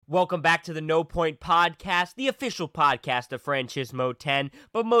Welcome back to the No Point Podcast, the official podcast of Franchismo 10,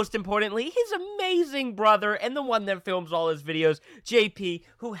 but most importantly, his amazing brother and the one that films all his videos, JP,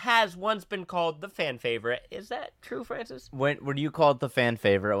 who has once been called the fan favorite. Is that true, Francis? When you called the fan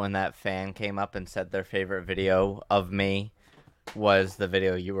favorite when that fan came up and said their favorite video of me was the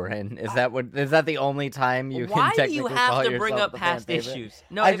video you were in? Is that the only time you Why can do you technically have call to bring yourself up the fan past favorite? issues?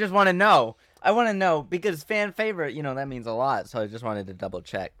 No, I just want to know. I want to know because fan favorite, that means a lot. So I just wanted to double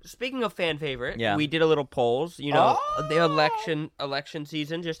check. Speaking of fan favorite, Yeah. we did a little polls. The election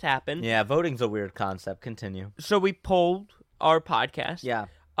season just happened. Yeah, voting's a weird concept. Continue. So we polled our podcast. Yeah.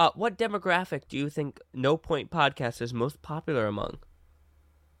 What demographic do you think No Point Podcast is most popular among?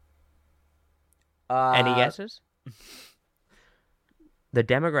 Any guesses? The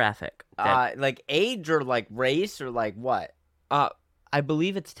demographic. Like age or like race or like what? I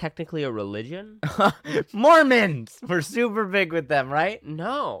believe it's technically a religion. Mormons! We're super big with them, right?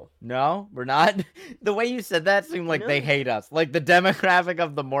 No. No, we're not. The way you said that seemed like they hate us. Like the demographic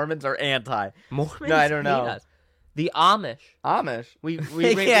of the Mormons are anti. Mormons No, I don't know. hate us. The Amish. Amish. We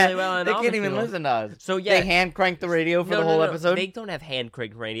They rate can't, really well on they Amish can't even people. listen to us. So yeah, They hand crank the radio for the whole no. episode. They don't have hand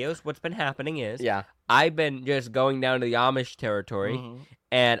cranked radios. What's been happening is Yeah. I've been just going down to the Amish territory Mhm.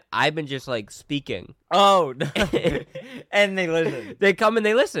 and I've been just like speaking. Oh, no. And they listen. They come and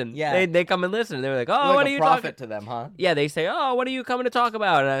they listen. Yeah. They come and listen. They're like, oh, You're what like are a you prophet talking? to them, huh? Yeah, they say, oh, what are you coming to talk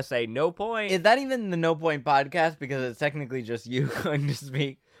about? And I say, no point. Is that even the No Point podcast? Because it's technically just you going to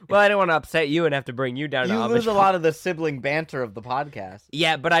speak. Well, I don't want to upset you and have to bring you down to You Amish. lose a lot of the sibling banter of the podcast.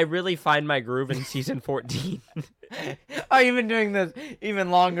 Yeah, but I really find my groove in season 14. Are you been doing this even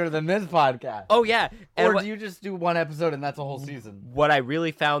longer than this podcast? Oh, yeah. And Or what, do you just do one episode and that's a whole season? what I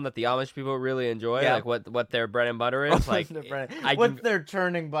really found that the Amish people really enjoy, Yeah. like what their bread and butter is, like, What's their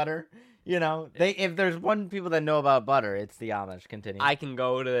churning butter? If there's one people that know about butter, it's the Amish. Continue. I can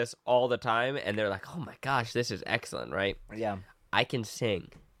go to this all the time, and they're like, oh my gosh, this is excellent, right? Yeah. I can sing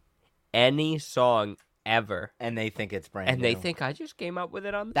any song ever, And they think it's brand and new. they think I just came up with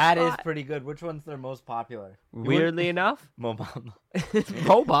it on the that is spot. pretty good. Which one's their most popular? Weirdly enough, Mo Bamba.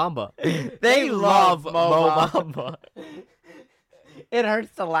 Mo Bamba. They love Mo Bamba. It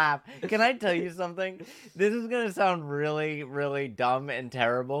hurts to laugh. Can I tell you something? This is gonna sound really, really dumb and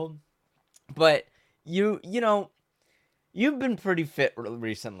terrible, but you've been pretty fit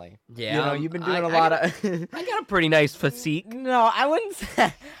recently. Yeah, you've been doing I a lot of. I got a pretty nice physique. No, I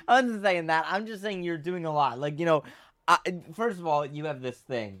wasn't saying that. I'm just saying you're doing a lot. Like, first of all, you have this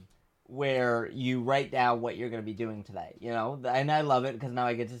thing where you write down what you're going to be doing today, and I love it because now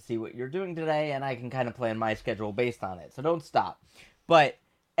I get to see what you're doing today and I can kind of plan my schedule based on it. So don't stop. But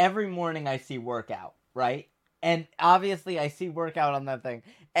every morning I see workout, right? And obviously I see workout on that thing.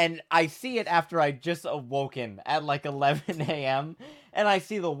 And I see it after I just awoken at like 11 a.m. And I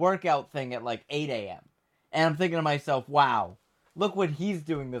see the workout thing at like 8 a.m. And I'm thinking to myself, wow, look what he's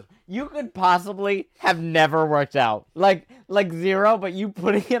doing this. You could possibly have never worked out. Like zero, but you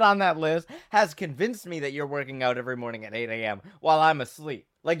putting it on that list has convinced me that you're working out every morning at 8 a.m. while I'm asleep.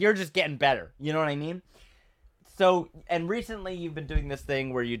 Like you're just getting better. You know what I mean? So, and recently you've been doing this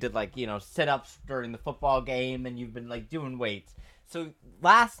thing where you did like, sit-ups during the football game and you've been like doing weights. So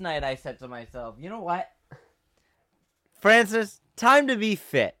last night I said to myself, you know what? Francis, time to be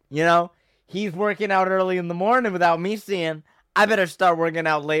fit. He's working out early in the morning without me seeing. I better start working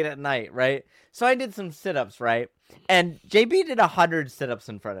out late at night, right? So I did some sit-ups, right? And JB did 100 sit-ups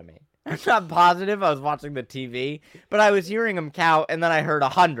in front of me. I'm not positive. I was watching the TV, but I was hearing him count, and then I heard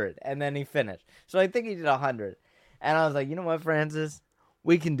 100, and then he finished. So I think he did 100. And I was like, you know what, Francis?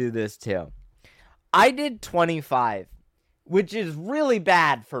 We can do this too. I did 25, which is really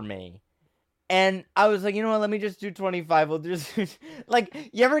bad for me. And I was like, you know what, let me just do 25. We'll just, you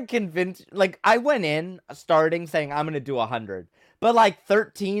ever convince, I went in starting saying I'm going to do 100. But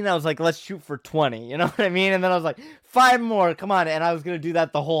 13, I was like, let's shoot for 20. You know what I mean? And then I was like, 5 more, come on. And I was going to do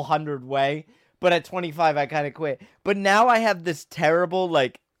that the whole 100 way. But at 25, I kind of quit. But now I have this terrible,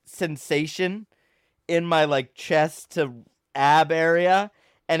 sensation in my, chest to ab area.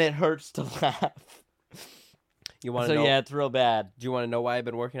 And it hurts to laugh. You want to know? Yeah, it's real bad. Do you want to know why I've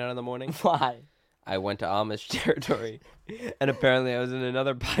been working out in the morning? Why? I went to Amish territory, and apparently I was in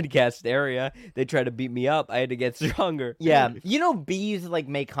another podcast area. They tried to beat me up. I had to get stronger. Yeah. Bees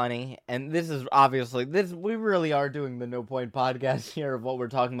make honey, and this is obviously we really are doing the No Point podcast here of what we're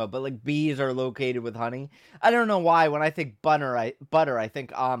talking about, but bees are located with honey. I don't know why when I think butter I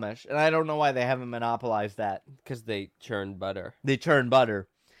think Amish, and I don't know why they haven't monopolized that. Because they churn butter. They churn butter.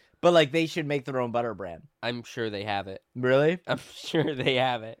 But they should make their own butter brand. I'm sure they have it. Really? I'm sure they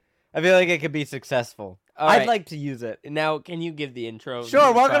have it. I feel like it could be successful. All I'd right. like to use it. Now, can you give the intro?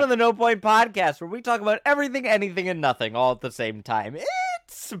 Sure, welcome to the No Point Podcast, where we talk about everything, anything, and nothing all at the same time.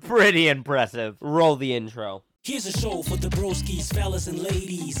 It's pretty impressive. Roll the intro. Here's a show for the broskies, fellas and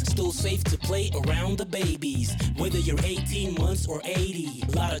ladies. Still safe to play around the babies. Whether you're 18 months or 80.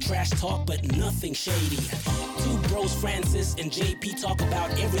 Lot of trash talk, but nothing shady. Two bros, Francis and JP, talk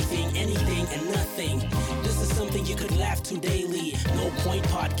about everything, anything, and nothing. This is something you could laugh to daily. No Point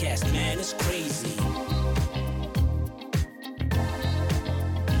Podcast, man, it's crazy.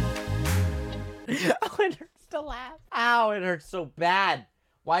 Oh, it hurts to laugh. Ow, it hurts so bad.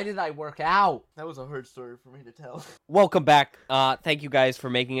 Why did I work out? That was a hard story for me to tell. Welcome back. Thank you guys for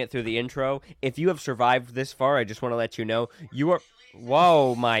making it through the intro. If you have survived this far, I just want to let you know you are.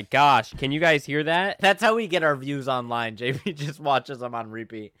 Whoa, my gosh! Can you guys hear that? That's how we get our views online. JP just watches them on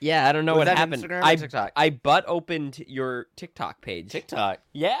repeat. Yeah, I don't know Was what that happened. Instagram or TikTok? I butt opened your TikTok page. TikTok.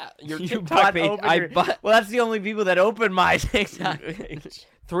 Yeah, your You TikTok butt page. opened I your- butt. Well, that's the only people that open my TikTok page.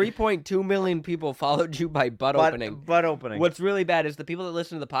 3.2 million people followed you by butt opening. Butt opening. What's really bad is the people that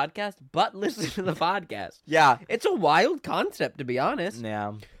listen to the podcast, but listen to the podcast. Yeah. It's a wild concept, to be honest.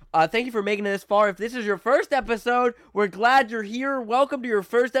 Yeah. Thank you for making it this far. If this is your first episode, we're glad you're here. Welcome to your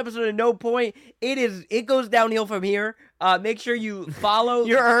first episode of No Point. It goes downhill from here. Make sure you follow.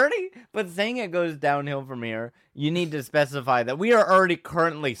 You're already, but saying it goes downhill from here, you need to specify that we are already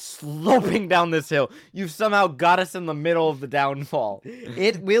currently sloping down this hill. You've somehow got us in the middle of the downfall.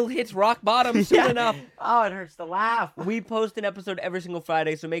 It will hit rock bottom soon Yeah. enough. Oh, it hurts to laugh. We post an episode every single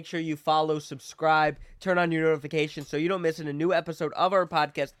Friday, so make sure you follow, subscribe, turn on your notifications so you don't miss a new episode of our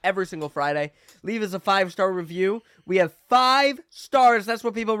podcast every single Friday. Leave us a 5-star review. We have 5 stars. That's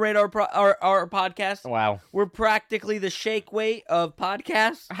what people rate our podcast. Wow. We're practically the shake weight of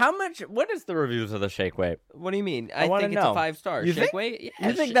podcasts. What is the reviews of the shake weight? What do you mean? I I wanna think it's know. a 5 star. You Shake think? weight? Yeah,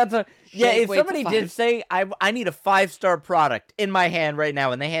 You think that's a... Yeah, Shake if weight's a somebody 5. did say, I need a 5-star product in my hand right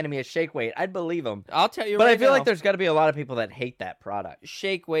now, and they handed me a shake weight, I'd believe them. I'll tell you But right I feel now, like there's got to be a lot of people that hate that product.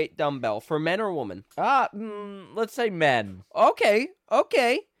 shake weight dumbbell for men or women. Let's say men. Okay.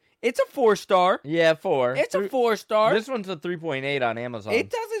 It's a 4-star. Yeah, 4. It's a 4-star. This one's a 3.8 on Amazon. It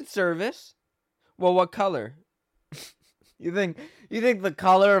doesn't service. Well, what color? You think the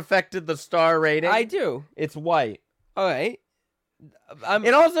color affected the star rating? I do. It's white. All right.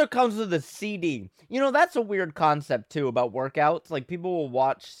 It also comes with a CD. You know, that's a weird concept too about workouts. Like people will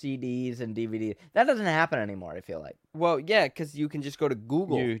watch CDs and DVDs. That doesn't happen anymore, I feel like. Well, yeah, because you can just go to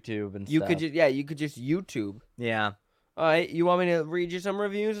Google. YouTube and You stuff. could just you could just YouTube. Yeah. All right, you want me to read you some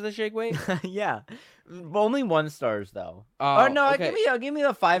reviews of the shake weight? Yeah. Only 1 stars though. Oh, Or no, okay. give me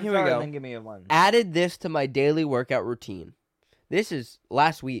the 5 Here we star go. and then give me a 1. Added this to my daily workout routine. This is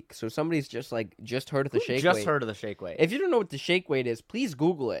last week, so somebody's just heard of the shake Just weight. heard of the shake weight. If you don't know what the shake weight is, please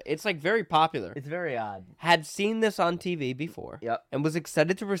Google it. It's very popular. It's very odd. Had seen this on TV before. Yep. And was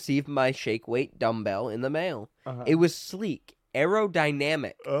excited to receive my shake weight dumbbell in the mail. Uh-huh. It was sleek,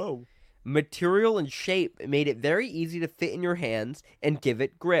 aerodynamic. Oh. Material and shape made it very easy to fit in your hands and give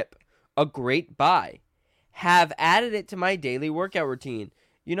it grip. A great buy. Have added it to my daily workout routine.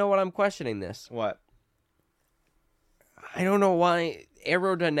 You know what? I'm questioning this. What? I don't know why.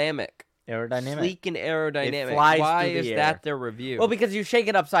 Aerodynamic. Aerodynamic. Sleek and aerodynamic. It flies Why through the is air. that their review? Well, because you shake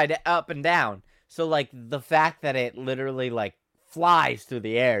it up and down. So like the fact that it literally flies through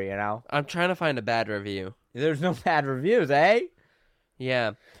the air, you know? I'm trying to find a bad review. There's no bad reviews, eh?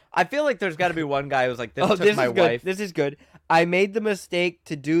 Yeah. I feel like there's got to be one guy who's like, this took this my is good. wife. This is good. I made the mistake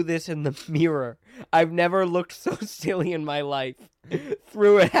to do this in the mirror. I've never looked so silly in my life.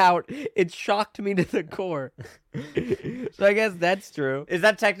 Threw it out. It shocked me to the core. So I guess that's true. Is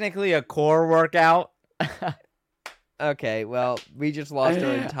that technically a core workout? Okay, well, we just lost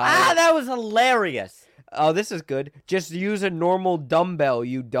our entire... that was hilarious. Oh, this is good. Just use a normal dumbbell,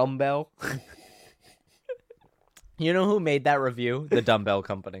 you dumbbell. You know who made that review? The dumbbell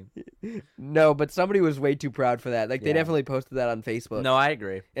company. No, but somebody was way too proud for that. They Yeah. definitely posted that on Facebook. No, I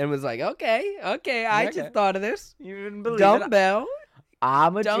agree. And was like, okay, I Okay. just thought of this. You didn't believe it. Dumbbell.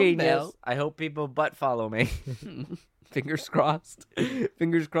 I'm a Dumbbell. genius. I hope people butt follow me. Fingers crossed.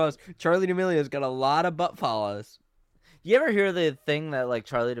 Fingers crossed. Charlie D'Amelio's got a lot of butt follows. You ever hear the thing that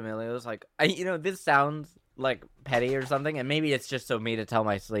Charlie D'Amelio's this sounds like petty or something, and maybe it's just so me to tell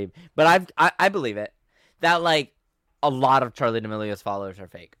my sleep, but I believe it that a lot of Charlie D'Amelio's followers are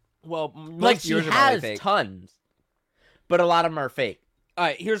fake. Well, most Like of she yours are probably has fake. tons, but a lot of them are fake. All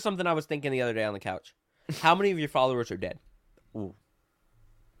right, here's something I was thinking the other day on the couch. How many of your followers are dead?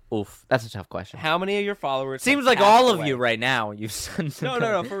 Oof, that's a tough question. How many of your followers? Seems have like passed all of away? you right now. You sons of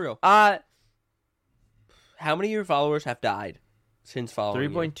No, for real. Uh, How many of your followers have died? since following you.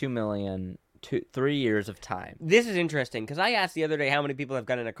 3.2 million, 3 years of time. This is interesting because I asked the other day how many people have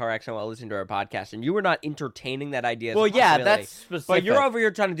gotten in a car accident while listening to our podcast, and you were not entertaining that idea. As Well, a yeah, possibility. that's specific. But you're over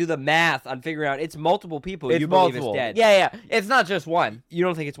here trying to do the math on figuring out it's multiple people It's you multiple. believe is dead. Yeah. It's not just one. You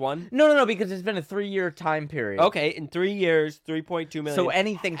don't think it's one? No, because it's been a 3-year time period. Okay, in 3 years, 3.2 million. So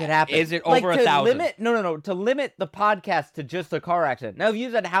anything could happen. Is it Like, over to 1,000? Limit, no. To limit the podcast to just a car accident. Now, if you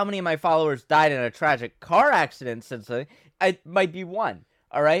said how many of my followers died in a tragic car accident since it might be one.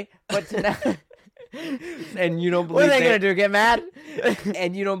 All right, but to now. And you don't What are believe they gonna do? Get mad?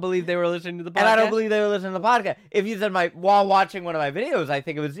 And you don't believe they were listening to the podcast? And I don't believe they were listening to the podcast. If you said while watching one of my videos, I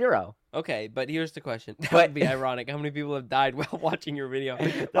think it was 0. Okay, but here's the question. That But- would be ironic. How many people have died while watching your video?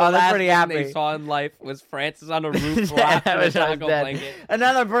 The I'm last pretty thing happy. they saw in life was Francis on a roof wrapped in I a wish I was taco dead. blanket.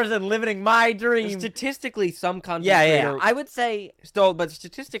 Another person living my dream. Statistically, some content Yeah. creator... I would say But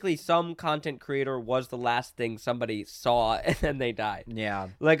statistically, some content creator was the last thing somebody saw, and then they died. yeah.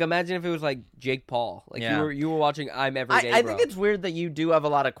 Like, imagine if it was like Jake Paul. Like Yeah. you were watching I'm Everyday, I Bro. think it's weird that you do have a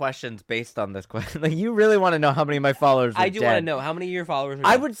lot of questions based on this question. Like, you really want to know how many of my followers are I do want to dead. know how many of your followers are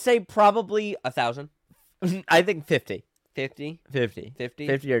I dead? would say probably 1,000, I think 50. 50, 50. 50.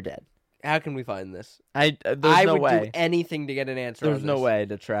 50 are dead. How can we find this? There's I no would way. do anything to get an answer. There's on no this. way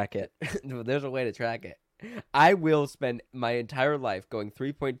to track it. There's a way to track it. I will spend my entire life going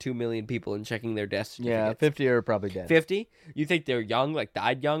 3.2 million people and checking their death certificates. 50 are probably dead. 50? You think they're young, like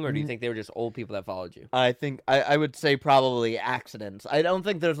died young, or do you Mhm. think they were just old people that followed you? I think I would say probably accidents. I don't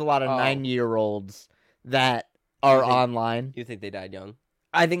think there's a lot of Oh. 9-year-olds that are think- online. You think they died young?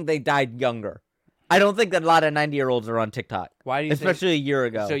 I think they died younger. I don't think that a lot of 90-year-olds are on TikTok, Why do you especially a year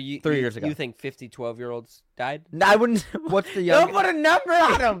think? ago. So you 3 you- years ago. You think 50 12-year-olds died? No, I wouldn't. What's the Don't young? put a number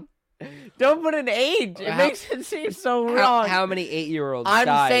on them. Don't put an age. It How- makes it seem so How, wrong. how many 8-year-olds I'm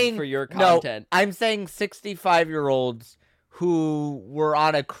died saying for your no, content? I'm saying 65-year-olds who were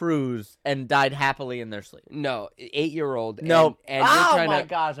on a cruise and died happily in their sleep. No, 8-year-old. No. and you're Oh trying my to.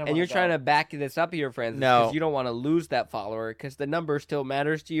 gosh. And you're trying to back this up here, friends, No. because you don't want to lose that follower, because the number still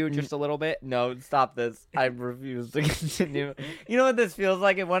matters to you just a little bit. No, stop this. I refuse to continue. You know what this feels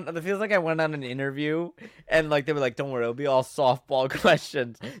like? It feels like I went on an interview and like they were like, "Don't worry, it'll be all softball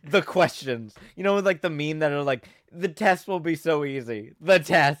questions." The questions. You know, like the meme that are like, "The test will be so easy." The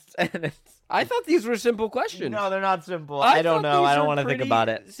test. And it's I thought these were simple questions. no, they're not simple. I don't thought know. these I don't were want to think pretty about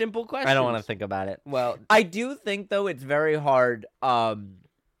it. Simple questions. I don't want to think about it. Well, I do think though it's very hard, and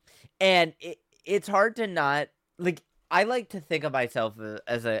it's hard to not like. I like to think of myself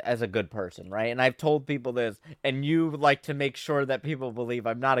as a good person, right? And I've told people this, and you like to make sure that people believe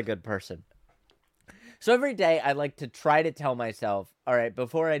I'm not a good person. So every day I like to try to tell myself, all right,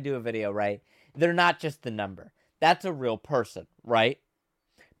 before I do a video, right? They're not just the number. That's a real person, right?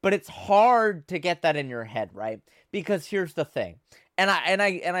 But it's hard to get that in your head, right? Because here's the thing. And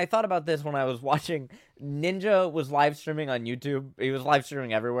I thought about this when I was watching Ninja was live streaming on YouTube. He was live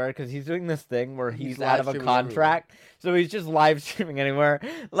streaming everywhere because he's doing this thing where he's out of a live streaming contract. So he's just live streaming anywhere.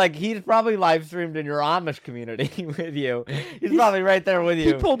 Like he's probably live streamed in your Amish community with you. He's probably right there with he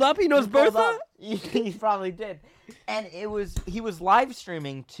you. pulled up. He knows He pulled Bertha. up. He probably did. And he was live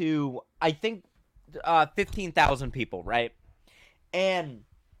streaming to I think 15,000 people, right? And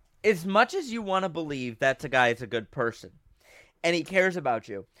as much as you want to believe that's a guy is a good person and he cares about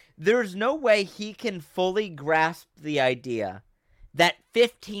you, there's no way he can fully grasp the idea that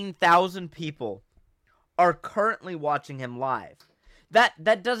 15,000 people are currently watching him live.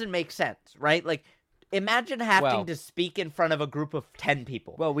 That doesn't make sense, right? Like imagine having Well- to speak in front of a group of 10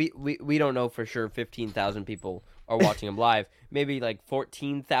 people. Well, we don't know for sure 15,000 people are watching him live. Maybe like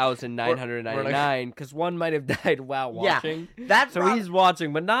 14,999, because one might have died while watching. That's So he's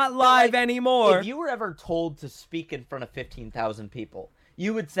watching, but not live anymore. If you were ever told to speak in front of 15,000 people,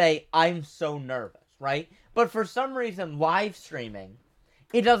 you would say, I'm so nervous, right? But for some reason, live streaming,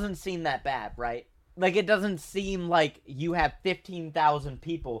 it doesn't seem that bad, right? Like, it doesn't seem like you have 15,000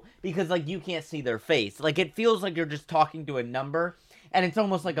 people because, like, you can't see their face. Like, it feels like you're just talking to a number, and it's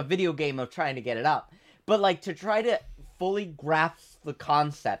almost like a video game of trying to get it up. But, like, to try to fully grasp the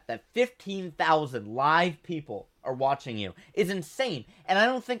concept that 15,000 live people are watching you is insane. And I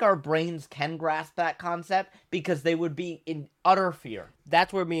don't think our brains can grasp that concept because they would be in utter fear.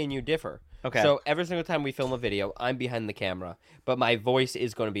 That's where me and you differ. Okay. So every single time we film a video, I'm behind the camera, but my voice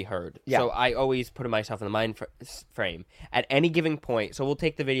is going to be heard. Yeah. So I always put myself in the mind frame. At any given point, so we'll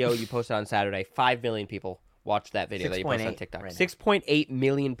take the video you posted on Saturday, 5 million people watched that video that you posted on 6.8 TikTok. right now. 6.8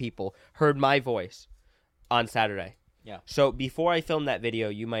 million people heard my voice on Saturday. Yeah. So before I filmed that video,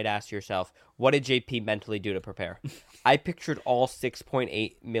 you might ask yourself, what did JP mentally do to prepare? I pictured all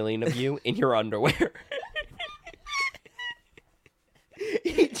 6.8 million of you in your underwear.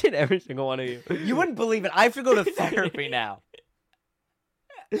 Each and every single one of you. You wouldn't believe it. I have to go to therapy now.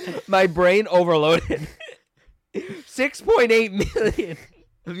 My brain overloaded. 6.8 million.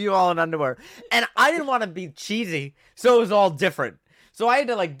 Of you all in underwear. And I didn't want to be cheesy, so it was all different. So I had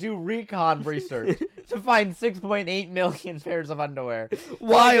to do recon research to find 6.8 million pairs of underwear.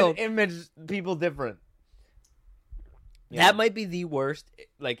 Wild. So I could image people different. That might be the worst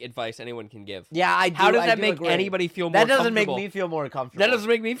advice anyone can give. Yeah, I do. How does I that do make agree. anybody feel more That doesn't comfortable? make me feel more comfortable. That doesn't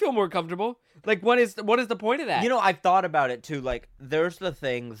make me feel more comfortable. What is the point of that? You know, I've thought about it too. There's the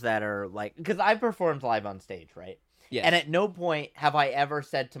things that are because I performed live on stage, right? Yes. And at no point have I ever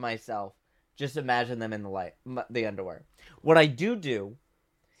said to myself, just imagine them in the underwear. What I do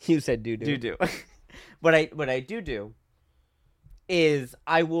you said do. what I do is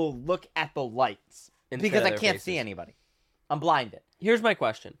I will look at the lights Instead because of I their can't faces. see anybody. I'm blinded. Here's my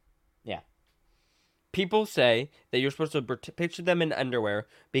question. Yeah. People say that you're supposed to picture them in underwear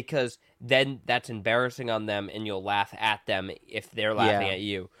because then that's embarrassing on them and you'll laugh at them if they're laughing Yeah. at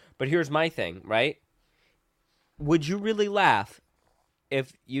you. But here's my thing, right? Would you really laugh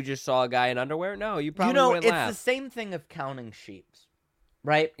if you just saw a guy in underwear? No, you probably wouldn't it's laugh. the same thing of counting sheep,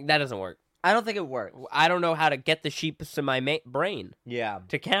 right? That doesn't work. I don't think it works. I don't know how to get the sheeps in my brain Yeah.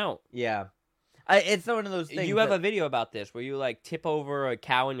 to count. Yeah. It's one of those things. You have a video about this where you tip over a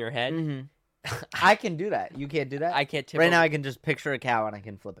cow in your head. Mhm. I can do that. You can't do that? I can't tip Right over. now I can just picture a cow and I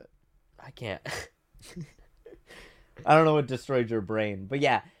can flip it. I can't. I don't know what destroyed your brain, but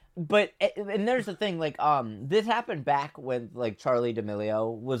yeah. But and there's the thing, this happened back when Charli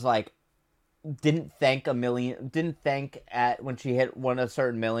D'Amelio was didn't thank when she hit a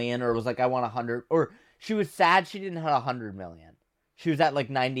certain million, or was I want 100, or she was sad she didn't hit 100 million. She was at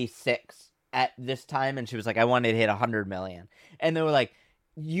 96 at this time, and she was I wanted to hit 100 million, and they were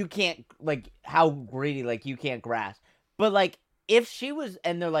you can't how greedy you can't grasp, but if she was,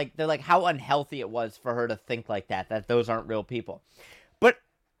 and they're how unhealthy it was for her to think that those aren't real people. But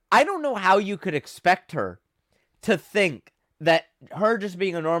I don't know how you could expect her to think that her just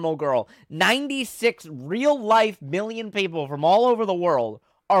being a normal girl, 96 real life million people from all over the world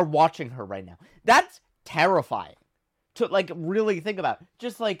are watching her right now. That's terrifying to really think about.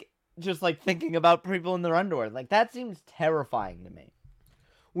 Just thinking about people in their underwear. That seems terrifying to me.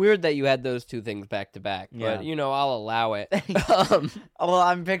 Weird that you had those two things back to back, Yeah. but I'll allow it. Well,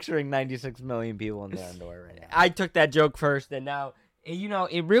 I'm picturing 96 million people in their underwear right now. I took that joke first, and now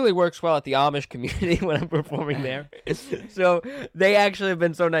it really works well at the Amish community when I'm performing there. So they actually have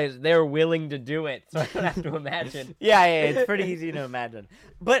been so nice; they're willing to do it. So I don't have to imagine. Yeah, it's pretty easy to imagine.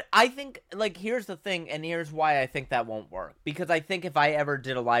 But I think, here's the thing, and here's why I think that won't work. Because I think if I ever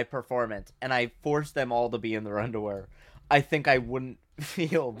did a live performance and I forced them all to be in their underwear, I think I wouldn't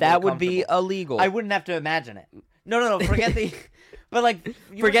feel That more would be comfortable. illegal. I wouldn't have to imagine it. No, forget the... But,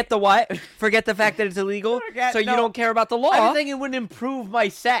 Forget the what? Forget the fact that it's illegal? Forget- So you no. don't care about the law? I think it would improve my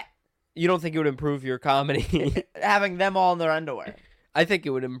set, You don't think it would improve your comedy? having them all in their underwear. I think it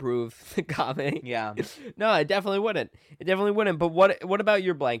would improve the comedy. Yeah. No, it definitely wouldn't. It definitely wouldn't. But what about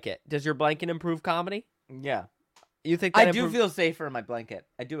your blanket? Does your blanket improve comedy? Yeah. You think that I do feel safer in my blanket.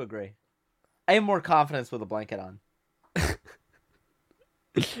 I do agree. I have more confidence with a blanket on.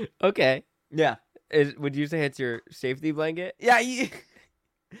 Okay. Yeah. Would you say it's your safety blanket? Yeah, you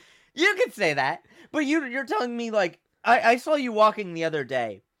could say that. But you're telling me, I saw you walking the other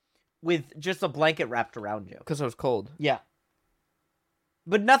day with just a blanket wrapped around you. Because I was cold. Yeah.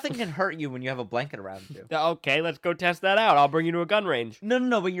 But nothing can hurt you when you have a blanket around you. Okay, let's go test that out. I'll bring you to a gun range.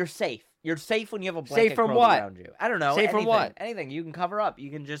 No, but you're safe. You're safe when you have a blanket Safe from curled what? around you. I don't know. Safe from anything, what? Anything. You can cover up. You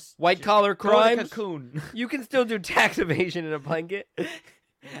can just... White collar throw in a crimes. cocoon. You can still do tax evasion in a blanket.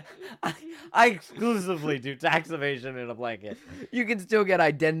 I exclusively do tax evasion in a blanket. You can still get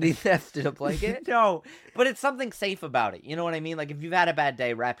identity theft in a blanket. No, but it's something safe about it. You know what I mean? If you've had a bad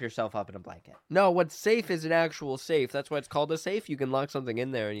day, wrap yourself up in a blanket. No, what's safe is an actual safe. That's why it's called a safe. You can lock something in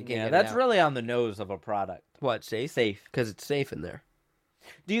there and you can't Yeah, get that's it out. really on the nose of a product. What, safe? Safe. Because it's safe in there.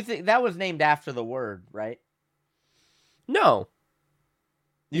 Do you think that was named after the word, right? No.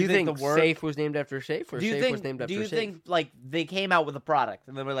 Do you think the word safe was named after safe, or Do you safe think was named after do you safe? think they came out with a product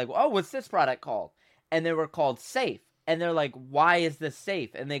and they were like, "Oh, what's this product called?" And they were called Safe. And they're like, "Why is this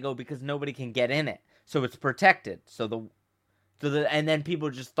safe?" And they go, "Because nobody can get in it. So it's protected." And then people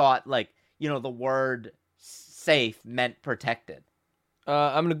just thought the word safe meant protected.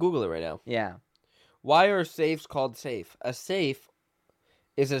 I'm gonna Google it right now. Yeah. Why are safes called safe? A safe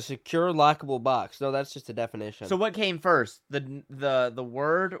is a secure lockable box. No, that's just a definition. So what came first? The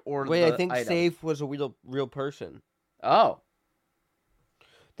word or Wait, the I think item? safe was a real person. Oh.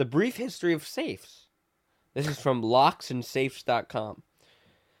 The brief history of safes. This is from locksandsafes.com.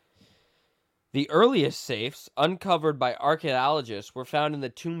 The earliest safes, uncovered by archaeologists, were found in the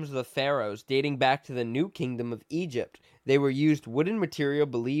tombs of the pharaohs dating back to the New Kingdom of Egypt. They were used wooden material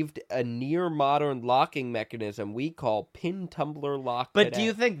believed a near-modern locking mechanism we call pin tumbler lock But today. do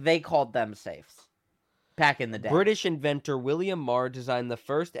you think they called them safes back in the day? British inventor William Marr designed the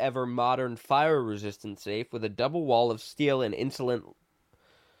first ever modern fire-resistant safe with a double wall of steel and insulate...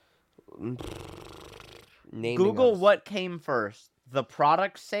 Google what came first, the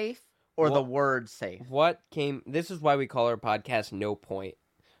product safe or the word safe? This is why we call our podcast No Point.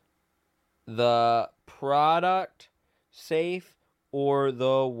 The product safe or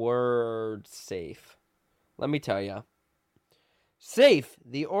the word safe? Let me tell you. Safe,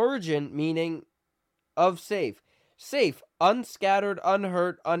 the origin meaning of safe. Safe, unscattered,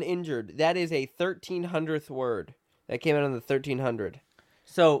 unhurt, uninjured. That is a 1300th word. That came out in the 1300.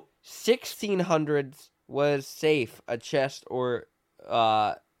 So 1600s was safe, a chest or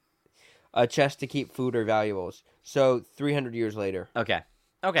a chest to keep food or valuables. So 300 years later. okay,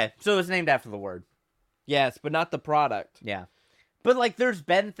 so it's named after the word. Yes, but not the product. Yeah, but like there's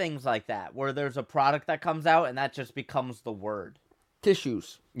been things like that where there's a product that comes out and that just becomes the word.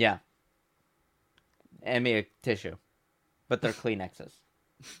 Tissues. Yeah, I mean a tissue, but they're Kleenexes.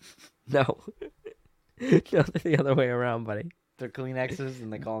 No. No, they're the other way around, buddy. They're Kleenexes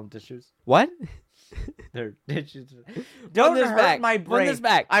and they call them tissues. What? They're tissues. Don't this hurt back. my Run brain. this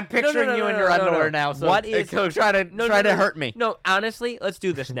back. I'm picturing No, you in no, your no, no, underwear no. now. So What is- try to hurt me? No, honestly, let's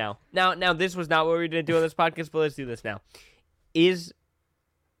do this now. Now, this was not what we were going to do on this podcast, but let's do this now. Is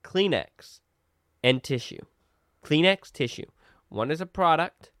Kleenex and tissue. Kleenex, tissue. One is a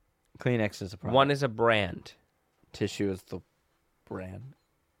product. Kleenex is a product. One is a brand. Tissue is the brand.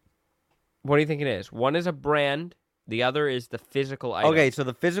 What do you think it is? One is a brand. The other is the physical item. Okay, so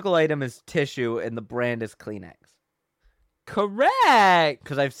the physical item is tissue and the brand is Kleenex. Correct.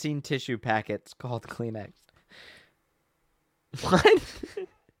 Because I've seen tissue packets called Kleenex. What?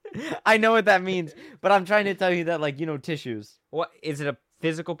 I know what that means, but I'm trying to tell you that, like, you know, tissues. What is it? A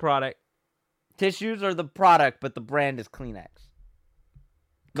physical product? Tissues are the product, but the brand is Kleenex.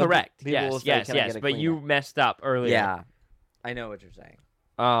 But Correct. people will Yes, say, "Can I yes. get a But you Kleenex?" messed up earlier. Yeah, I know what you're saying.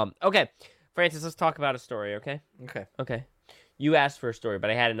 Okay, Francis, let's talk about a story. Okay. Okay. Okay. You asked for a story, but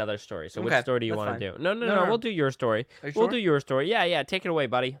I had another story. So which Okay, story do you that's want to fine. do? No. No. We'll do your story. Are you We'll sure? do your story. Yeah. Take it away,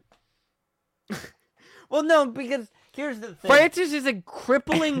 buddy. Well, no, because here's the thing. Francis is a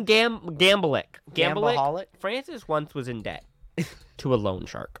crippling gambolic. Gambaholic? Francis once was in debt to a loan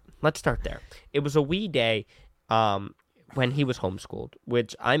shark. Let's start there. It was a wee day when he was homeschooled,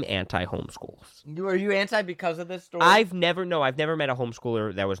 which I'm anti-homeschools. Are you anti because of this story? I've never met a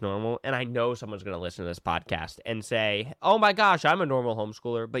homeschooler that was normal, and I know someone's going to listen to this podcast and say, oh my gosh, I'm a normal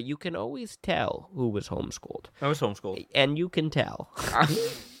homeschooler, but you can always tell who was homeschooled. I was homeschooled. And you can tell.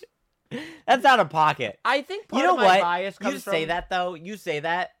 That's out of pocket. I think part You know of my what? bias comes You say from... that though. You say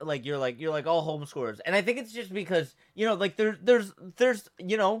that like you're all homeschoolers, and I think it's just because like there's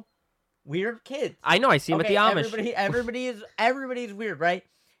weird kids. I know, I see him at the Amish. Everybody's weird, right?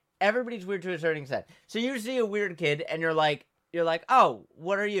 Everybody's weird to a certain extent. So you see a weird kid, and you're like, oh,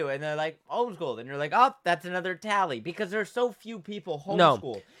 what are you? And they're like, homeschooled, and you're like, oh, that's another tally because there's so few people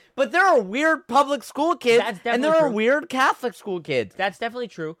homeschooled. But there are weird public school kids, That's and definitely there are true. weird Catholic school kids. That's definitely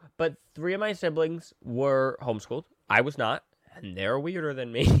true, but 3 of my siblings were homeschooled. I was not, and they're weirder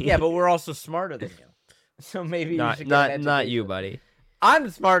than me. Yeah, but we're also smarter than you. So maybe you should get an not you, education. buddy. I'm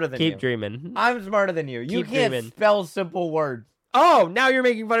smarter than you. Keep dreaming. I'm smarter than you. You Keep can't dreaming. spell simple words. Oh, now you're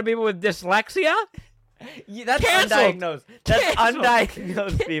making fun of people with dyslexia? That's Canceled. undiagnosed. That's Canceled.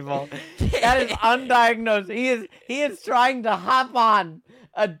 undiagnosed, people. That is undiagnosed. He is trying to hop on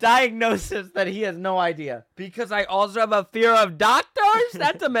a diagnosis that he has no idea. Because I also have a fear of doctors?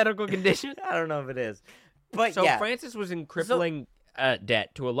 That's a medical condition. I don't know if it is. But So yeah. Francis was in crippling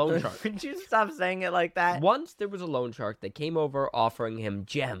debt to a loan shark. Would you stop saying it like that? Once there was a loan shark that came over offering him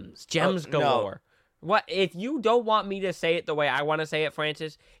gems no. galore. What if you don't want me to say it the way I want to say it,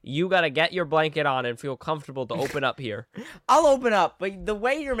 Francis? You gotta get your blanket on and feel comfortable to open up here. I'll open up, but the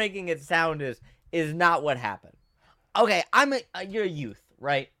way you're making it sound is not what happened. Okay, you're a youth,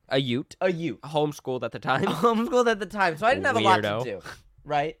 right? A Ute, A youth. homeschooled at the time. Homeschooled at the time, so I didn't have a lot Weirdo. to do,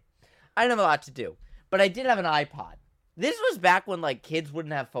 right? I didn't have a lot to do, but I did have an iPod. This was back when like kids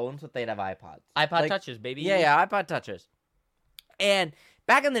wouldn't have phones, but they'd have iPods. iPod Like, touches, baby. Yeah, iPod touches. And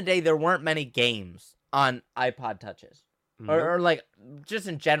back in the day, there weren't many games on iPod touches, or like just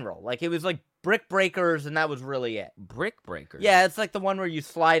in general. Like it was like Brick Breakers, and that was really it. Brick breakers. Yeah, it's like the one where you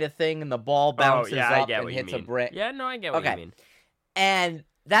slide a thing and the ball bounces I up get and what hits you a mean. brick. Yeah, no, I get what Okay. you mean. And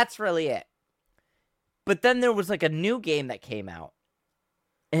that's really it. But then there was like a new game that came out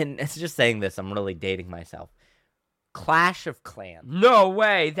and it's just saying this, I'm really dating myself. Clash of Clans, No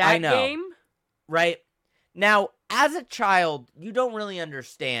way. That I know. game? right? Now, as a child, you don't really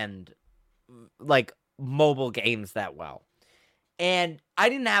understand, like, mobile games that well. And I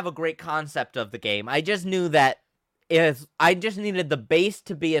didn't have a great concept of the game. I just knew that I just needed the base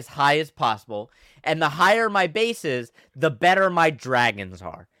to be as high as possible. And the higher my base is, the better my dragons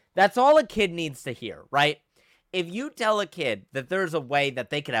are. That's all a kid needs to hear, right? If you tell a kid that there's a way that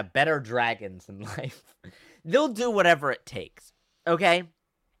they can have better dragons in life, they'll do whatever it takes, okay?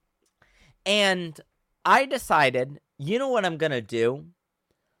 And I decided, you know what I'm going to do?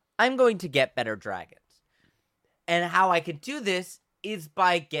 I'm going to get better dragons. And how I can do this is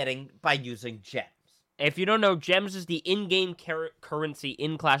by using gems. If you don't know, gems is the in-game currency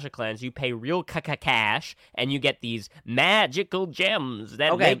in Clash of Clans. You pay real cash, and you get these magical gems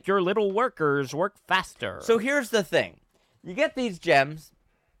that Okay. make your little workers work faster. So here's the thing. You get these gems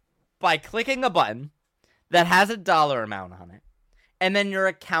by clicking a button that has a dollar amount on it, and then your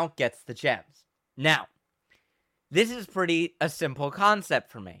account gets the gems. Now, this is a simple concept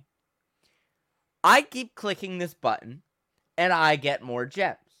for me. I keep clicking this button, and I get more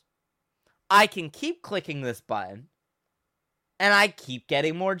gems. I can keep clicking this button, and I keep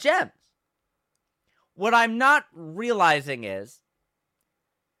getting more gems. What I'm not realizing is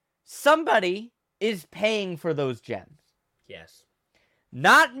somebody is paying for those gems. yes.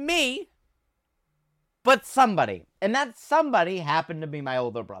 Not me, but somebody. And that somebody happened to be my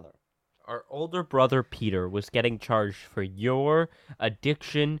older brother. Our older brother Peter was getting charged for your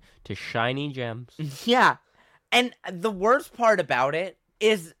addiction to shiny gems. Yeah. And the worst part about it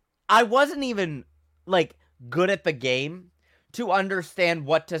is I wasn't even, like, good at the game to understand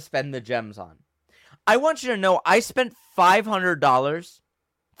what to spend the gems on. I want you to know I spent $500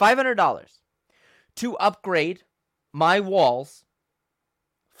 to upgrade my walls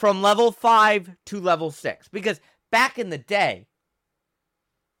from level 5 to level 6. Because back in the day,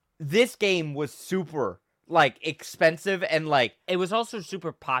 this game was super, like, expensive and, like... It was also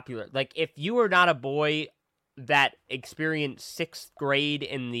super popular. Like, if you were not a boy that experienced 6th grade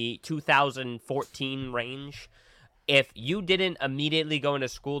in the 2014 range, if you didn't immediately go into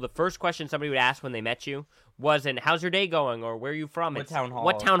school, the first question somebody would ask when they met you wasn't, how's your day going, or where are you from? What town hall?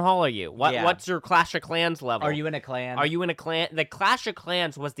 What town hall are you? Yeah. What's your Clash of Clans level? Are you in a clan? Are you in a clan? The Clash of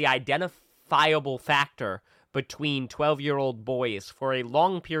Clans was the identifiable factor between 12-year-old boys for a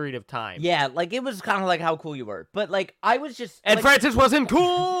long period of time. Yeah, like, it was kind of like how cool you were. But, like, I was just... And like, Francis wasn't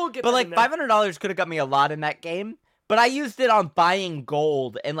cool! Get but, that like, in there. $500 could have got me a lot in that game. But I used it on buying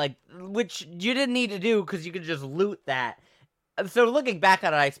gold, and, like, which you didn't need to do because you could just loot that. So looking back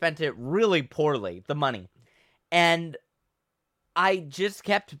at it, I spent it really poorly, the money. And I just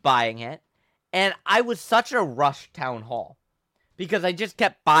kept buying it. And I was such a rush town hall. Because I just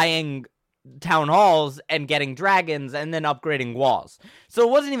kept buying town halls and getting dragons and then upgrading walls. So it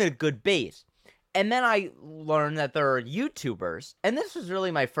wasn't even a good base. And then I learned that there are YouTubers, and this was really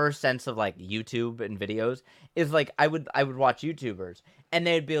my first sense of, like, YouTube and videos, is, like, I would watch YouTubers, and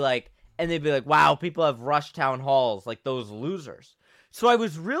they'd be like, wow, people have rushed town halls, like those losers. So I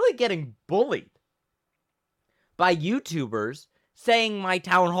was really getting bullied by YouTubers saying my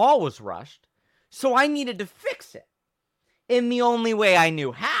town hall was rushed, so I needed to fix it in the only way I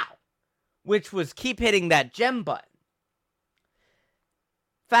knew how, which was keep hitting that gem button.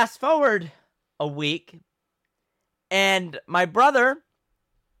 Fast forward a week, and my brother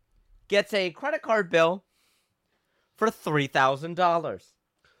gets a credit card bill for $3,000.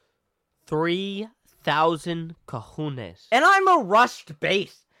 3,000 kahunas. And I'm a rushed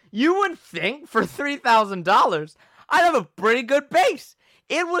base. You would think for $3,000, I'd have a pretty good base.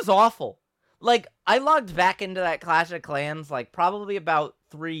 It was awful. Like, I logged back into that Clash of Clans, like, probably about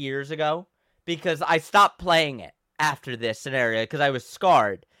 3 years ago, because I stopped playing it after this scenario, because I was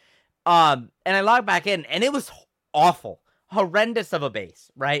scarred. And I logged back in, and it was awful. Horrendous of a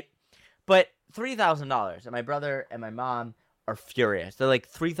base, right? But $3,000, and my brother and my mom are furious. They're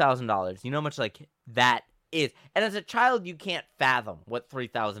like, $3,000. You know how much, like, that is? And as a child, you can't fathom what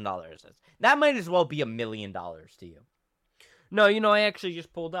 $3,000 is. That might as well be $1 million to you. No, you know, I actually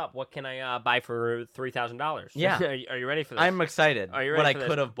just pulled up. What can I buy for $3,000? Yeah. Are you ready for this? I'm excited. Are you ready what I for this?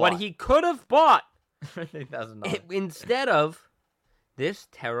 could have bought. What he could have bought for $3,000. instead of this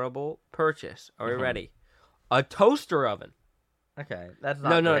terrible purchase. Are we Uh-huh. ready? A toaster oven. Okay, that's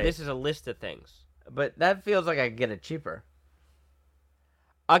not No, great. this is a list of things. But that feels like I could get it cheaper.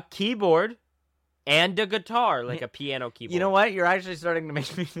 A keyboard and a guitar, like a piano keyboard. You know what? You're actually starting to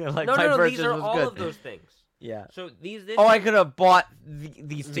make me feel like No, my no, purchase these are was all good. of those things. Yeah. So these. Oh, I could have bought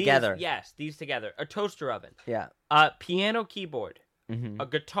these together. Yes, these together. A toaster oven. Yeah. A piano keyboard. Mm-hmm. a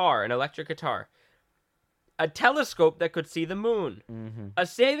guitar, an electric guitar, a telescope that could see the moon, Mm-hmm. a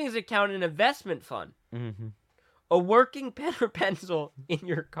savings account and investment fund, Mm-hmm. a working pen or pencil in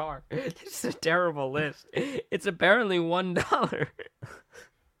your car. This is a terrible list. It's apparently $1.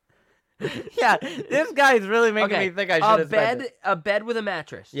 Yeah, this guy's really making me think I should have spent it. A bed with a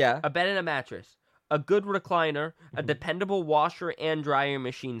mattress. Yeah. A bed and a mattress. A good recliner, a dependable washer and dryer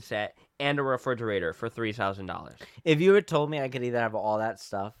machine set, and a refrigerator for $3,000. If you had told me I could either have all that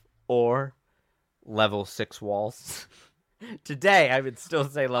stuff or level 6 walls, today I would still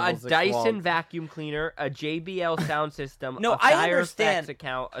say level A 6 Dyson walls. vacuum cleaner, a JBL sound system, No, a I Firefox understand.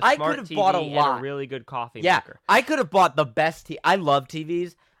 account, a I smart could've TV, bought a and lot. a really good coffee Yeah, maker. I could have bought the best I love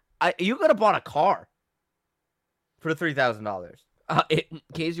TVs. You could have bought a car for $3,000. In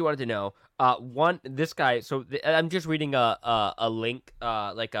case you wanted to know, this guy. So I'm just reading a link,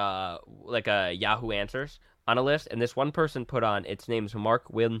 like a Yahoo Answers on a list, and this one person put on its name's Mark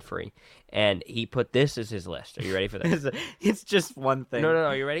Winfrey, and he put this as his list. Are you ready for this? It's just one thing.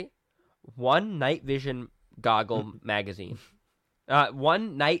 No. You ready? One night vision goggle magazine.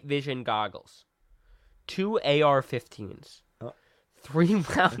 One night vision goggles. 2 AR-15s. 3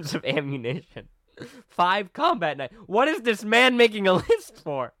 rounds of ammunition. 5 combat knives. What is this man making a list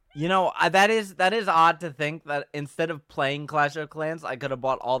for? You know, that is odd to think that instead of playing Clash of Clans, I could have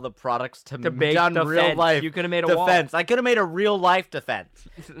bought all the products to make done defense. real life. You could have made a wall. defense. I could have made a real life defense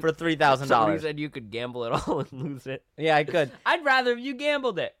for $3,000. Somebody said you could gamble it all and lose it. Yeah, I could. I'd rather if you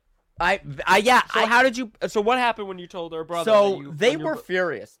gambled it. Yeah. So how did you? So what happened when you told our brother? So that they were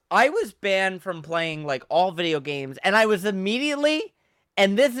furious. I was banned from playing like all video games, and I was immediately,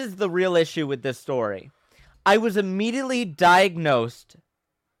 and this is the real issue with this story, I was immediately diagnosed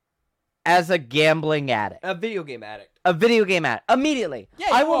as a gambling addict. a video game addict. A video game addict. Immediately. Yeah,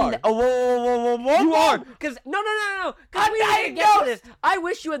 I you will are. Whoa. You are, because no. Because I'm we didn't get to diagnosed. this. I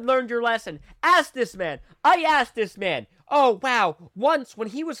wish you had learned your lesson. Ask this man. I asked this man. Oh wow! Once when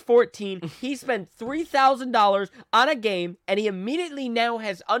he was 14, he spent $3,000 on a game, and he immediately now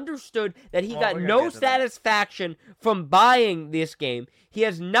has understood that he got we're gonna no get to that. satisfaction from buying this game. He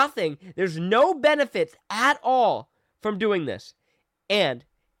has nothing. There's no benefits at all from doing this, and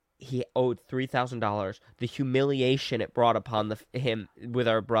he owed $3,000. The humiliation it brought upon him with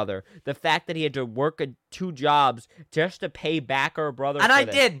our brother. The fact that he had to work 2 jobs just to pay back our brother. And for I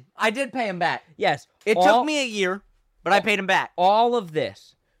this. did. I did pay him back. Yes. It took me a year, but I paid him back. all of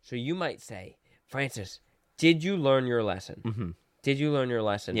this. So you might say, Francis, did you learn your lesson? Mm-hmm. Did you learn your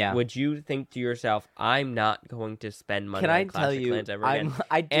lesson? Yeah. Would you think to yourself, I'm not going to spend money Can on I Clash tell of you, Clans ever again?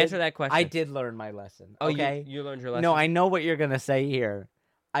 I did, Answer that question. I did learn my lesson. Oh, Okay. you learned your lesson? No, I know what you're gonna say here.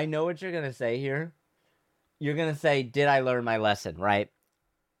 I know what you're gonna say here. You're gonna say, "Did I learn my lesson?" Right?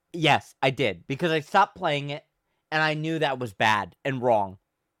 Yes, I did because I stopped playing it, and I knew that was bad and wrong,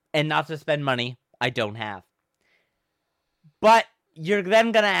 and not to spend money I don't have. But you're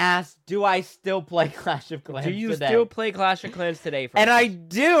then gonna ask, "Do I still play Clash of Clans Do you today?" still play Clash of Clans today, Francis? And I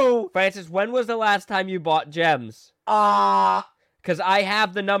do. Francis, when was the last time you bought gems? Because I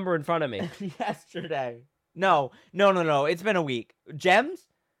have the number in front of me. Yesterday. No. It's been a week. Gems?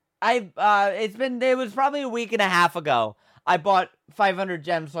 It was probably a week and a half ago. I bought 500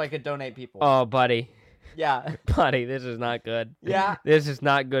 gems so I could donate people. Oh, buddy. Yeah. Buddy, this is not good. Yeah. This is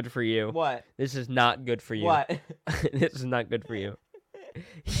not good for you. What? This is not good for you. What? This is not good for you.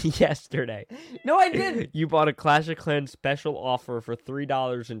 Yesterday, No, I didn't. you bought a Clash of Clans special offer for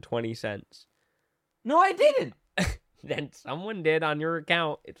 $3.20. No, I didn't. Then someone did on your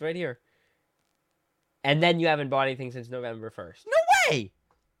account. It's right here. And then you haven't bought anything since November 1st. No way.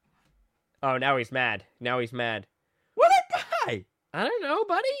 Oh, now he's mad. Now he's mad. What did I buy? I don't know,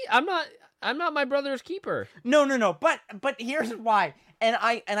 buddy. I'm not my brother's keeper. No. But here's why. And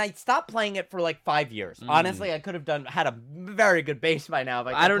I stopped playing it for like 5 years. Honestly, I could have had a very good base by now. If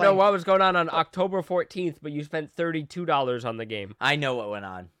I I don't know what was going on October 14th, but you spent $32 on the game. I know what went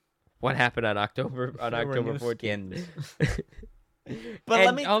on. What happened on October There were new 14th? skins. But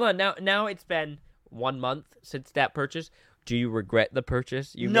let me hold on. Now it's been 1 month since that purchase. Do you regret the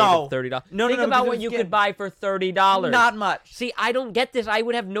purchase? You No. made $30. No, Think no, about because what it you was could buy for $30. Not much. See, I don't get this. I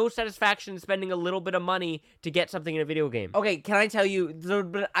would have no satisfaction in spending a little bit of money to get something in a video game. Okay, can I tell you?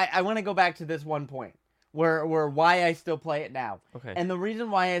 But I want to go back to this one point where why I still play it now. Okay. And the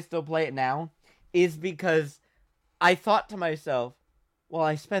reason why I still play it now is because I thought to myself, well,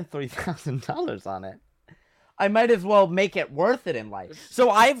 I spent $3,000 on it. I might as well make it worth it in life.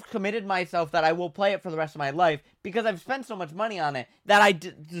 So I've committed myself that I will play it for the rest of my life because I've spent so much money on it that I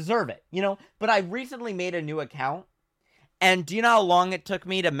deserve it, you know? But I recently made a new account, and do you know how long it took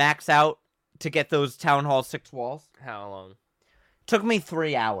me to max out to get those Town Hall 6 walls? How long? Took me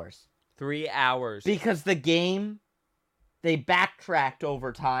 3 hours. 3 hours. Because the game, they backtracked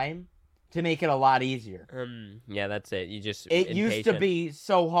over time to make it a lot easier. Yeah, that's it. You just It used to impatient. be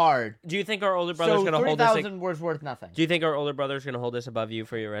so hard. Do you think our older brother's So gonna hold this? 3,000 was worth nothing. Do you think our older brother's gonna hold this above you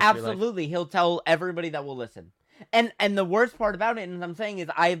for your rest of your life? Absolutely, he'll tell everybody that will listen. And the worst part about it, and I'm saying, is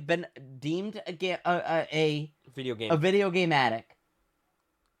I've been deemed a Video game. video game addict,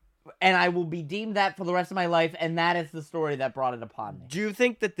 and I will be deemed that for the rest of my life. And that is the story that brought it upon me. Do you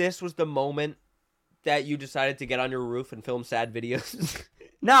think that this was the moment that you decided to get on your roof and film sad videos?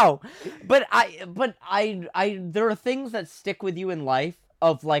 No, but I there are things that stick with you in life,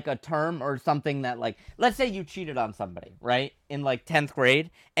 of like a term or something that, like, let's say you cheated on somebody, right? In like 10th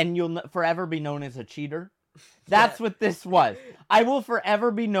grade, and you'll forever be known as a cheater. That's what this was. I will forever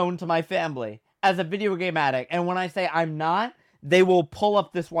be known to my family as a video game addict. And when I say I'm not, they will pull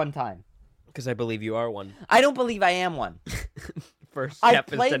up this one time. Because I believe you are one. I don't believe I am one. First I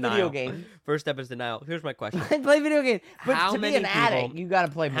step is play denial. video games. First step is denial. Here's my question. I play video games. But How to be many an addict, people- you got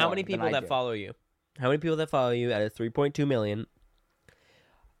to play more. How many than people I that do. follow you? How many people that follow you out of 3.2 million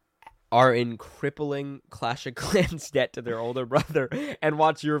are in crippling Clash of Clans debt to their older brother and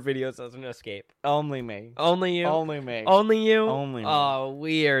watch your videos as an escape? Only me. Only you? Only me. Only you? Only me. Oh,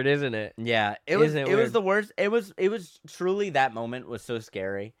 weird, isn't it? Yeah, it was Isn't it it was weird? the worst. It was truly, that moment was so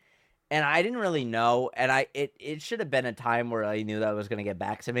scary. And I didn't really know, and it should have been a time where I knew that was going to get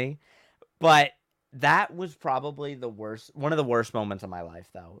back to me. But that was probably one of the worst moments of my life,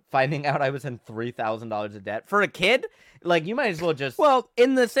 though. Finding out I was in $3,000 of debt for a kid, like, you might as well just. Well,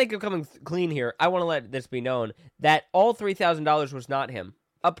 in the sake of coming clean here, I want to let this be known that all $3,000 was not him.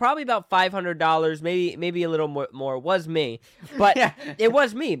 Probably about $500, maybe a little more was me, but Yeah. it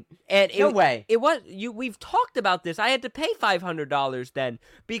was me. And No way. It was you. We've talked about this. I had to pay $500 then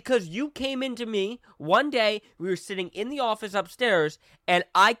because you came into me one day. We were sitting in the office upstairs, and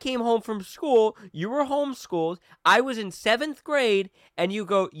I came home from school. You were homeschooled. I was in 7th grade, and you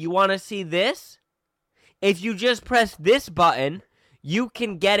go, "You want to see this? If you just press this button, you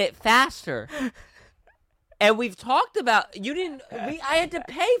can get it faster." And we've talked about I had to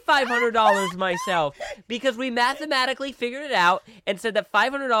pay $500 myself because we mathematically figured it out and said that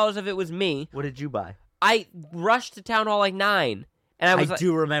 $500 of it was me. What did you buy? I rushed to town hall like 9, and I I was like,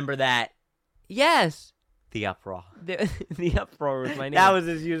 do remember that. yes, The uproar. the uproar was my name. That was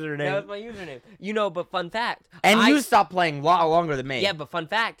his username. That was my username. You know, but fun fact, and I- you stopped playing a lot longer than me. yeah, but fun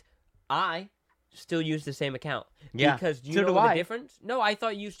fact, I still use the same account. Yeah. Because do you So know do the I. difference? No, I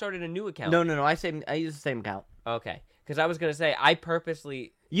thought you started a new account. No. I use the same account. Okay, because I was gonna say I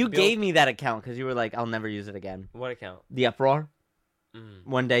purposely You built- gave me that account because you were like, I'll never use it again. what account? The uproar. Mm.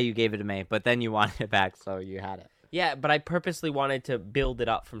 One day you gave it to me, but then you wanted it back, so you had it. Yeah, but I purposely wanted to build it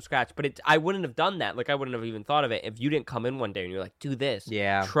up from scratch. But I wouldn't have done that. Like, I wouldn't have even thought of it if you didn't come in one day and you're like, do this.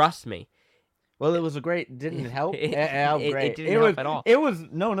 Yeah. Trust me. Well, it was a great. Didn't it help? It- It helped it great. didn't help was, at all. It was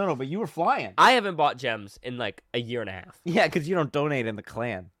no. But you were flying. I haven't bought gems in like a year and a half. Yeah, because you don't donate in the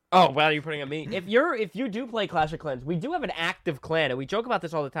clan. Oh, well, you're putting on me. If you do play Clash of Clans, we do have an active clan, and we joke about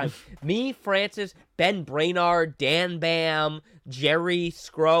this all the time. Me, Francis, Ben Brainard, Dan Bam, Jerry,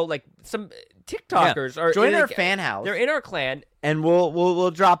 Scro, like some TikTokers are Join our like, fan house, They're in our clan. and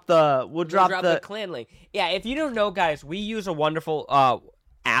we'll drop the Drop the clan link. Yeah, if you don't know, guys, we use a wonderful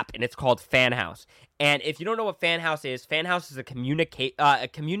app, and it's called Fan House. And if you don't know what Fan House is a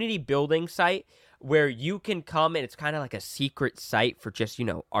community building site where you can come, and it's kind of like a secret site for just,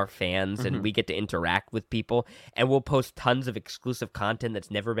 our fans, and we get to interact with people, and we'll post tons of exclusive content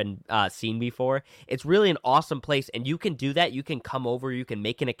that's never been seen before. It's really an awesome place, and you can do that. You can come over, you can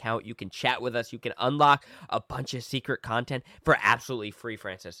make an account, you can chat with us, you can unlock a bunch of secret content for absolutely free,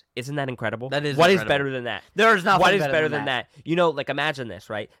 Francis. Isn't that incredible? That is What is incredible. better than that? There's nothing. What is better than that? Imagine this,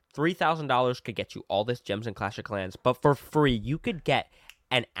 right? $3,000 could get you all this gems in Clash of Clans, but for free, you could get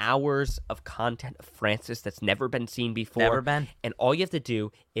an hours of content of Francis that's never been seen before. Never been. And all you have to do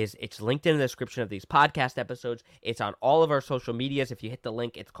is, it's linked in the description of these podcast episodes. It's on all of our social medias. If you hit the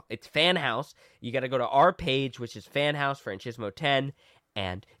link, it's Fan House. You got to go to our page, which is Fan House Franchismo 10.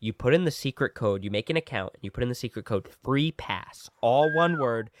 And you put in the secret code. You make an account, and you put in the secret code FREEPASS. All one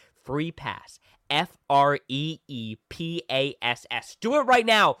word, FREEPASS. FREEPASS. Do it right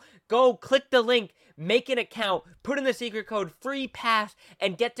now. Go click the link. make an account, put in the secret code free pass,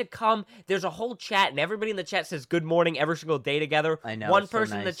 and get to come. There's a whole chat, and everybody in the chat says good morning every single day together. I know. One it's so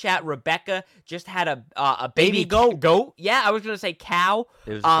person in the nice. chat, Rebecca, just had a baby goat. Goat. Yeah, I was gonna say cow.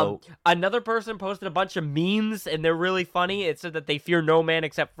 It was a goat. Another person posted a bunch of memes, and they're really funny. It said that they fear no man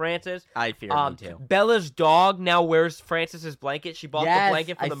except Francis. I fear me too. Bella's dog now wears Francis's blanket. She bought the Yes,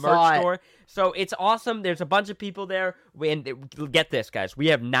 blanket from I the saw merch it. store. So it's awesome. There's a bunch of people there. And get this, guys. We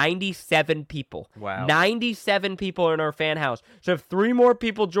have 97 people. Wow. 97 people are in our fan house. So if 3 more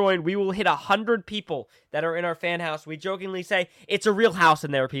people join, we will hit 100 people that are in our fan house. We jokingly say it's a real house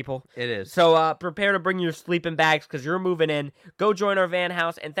in there, people. It is. So prepare to bring your sleeping bags because you're moving in. Go join our van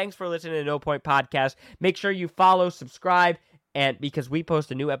house. And thanks for listening to No Point Podcast. Make sure you follow, subscribe, and because we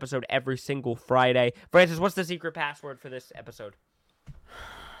post a new episode every single Friday. Francis, what's the secret password for this episode?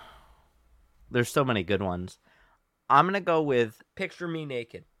 There's so many good ones. I'm going to go with... Picture me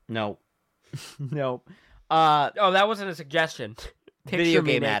naked. No. No. Oh, that wasn't a suggestion. Picture Video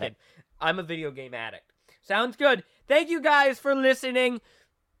me game naked. addict. I'm a video game addict. Sounds good. Thank you guys for listening.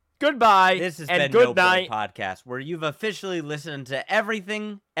 Goodbye. This has and been good No night. Point Podcast, where you've officially listened to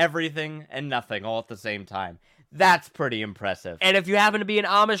everything, and nothing all at the same time. That's pretty impressive. And if you happen to be in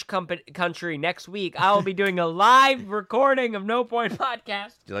Amish country next week, I will be doing a live recording of No Point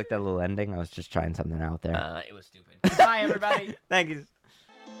Podcast. Do you like that little ending? I was just trying something out there. It was stupid. Bye, everybody. Thank you.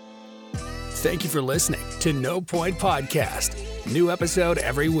 Thank you for listening to No Point Podcast. New episode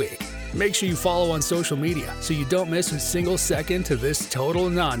every week. Make sure you follow on social media so you don't miss a single second to this total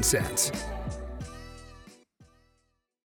nonsense.